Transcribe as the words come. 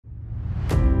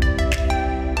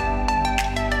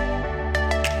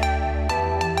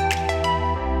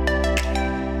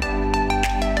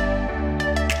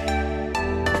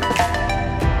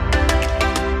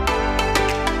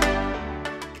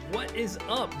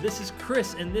This is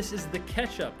Chris, and this is The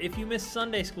Catch-Up. If you missed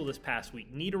Sunday school this past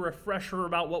week, need a refresher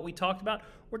about what we talked about,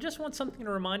 or just want something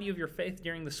to remind you of your faith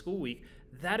during the school week,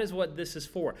 that is what this is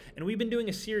for. And we've been doing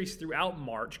a series throughout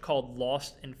March called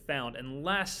Lost and Found. And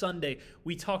last Sunday,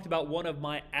 we talked about one of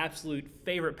my absolute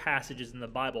favorite passages in the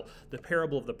Bible, the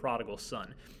parable of the prodigal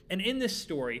son. And in this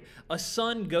story, a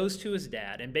son goes to his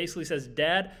dad and basically says,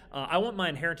 Dad, I want my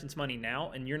inheritance money now,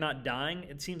 and you're not dying,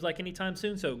 it seems like, anytime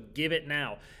soon, so give it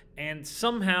now. And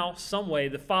somehow, some way,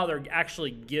 the father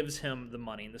actually gives him the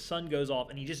money. And the son goes off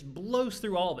and he just blows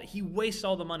through all of it. He wastes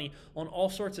all the money on all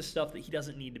sorts of stuff that he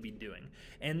doesn't need to be doing.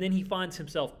 And then he finds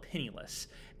himself penniless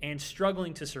and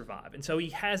struggling to survive. And so he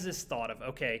has this thought of,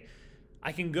 okay,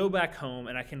 I can go back home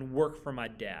and I can work for my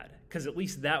dad, because at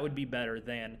least that would be better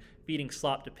than feeding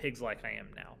slop to pigs like I am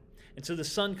now. And so the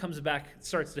son comes back,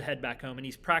 starts to head back home, and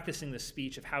he's practicing the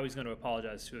speech of how he's going to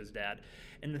apologize to his dad.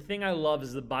 And the thing I love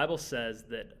is the Bible says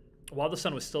that while the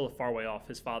son was still a far way off,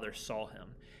 his father saw him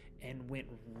and went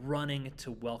running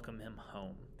to welcome him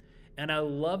home. And I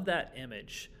love that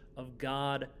image of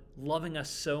God loving us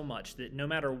so much that no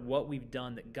matter what we've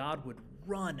done, that God would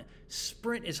run,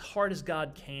 sprint as hard as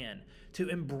God can to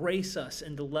embrace us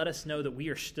and to let us know that we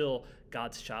are still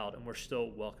God's child and we're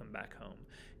still welcome back home.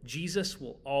 Jesus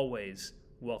will always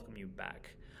welcome you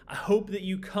back. I hope that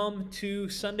you come to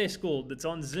Sunday school that's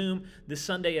on Zoom this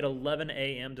Sunday at 11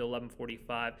 a.m. to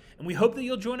 11:45. And we hope that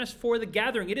you'll join us for the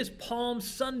gathering. It is Palm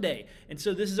Sunday. And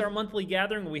so this is our monthly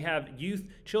gathering. We have youth,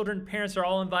 children, parents are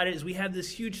all invited as we have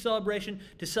this huge celebration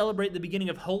to celebrate the beginning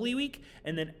of Holy Week.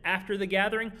 And then after the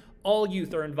gathering, all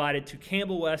youth are invited to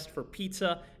Campbell West for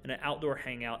pizza and an outdoor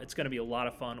hangout. It's going to be a lot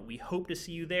of fun. We hope to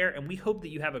see you there, and we hope that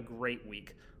you have a great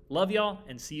week. Love y'all,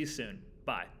 and see you soon.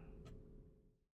 Bye.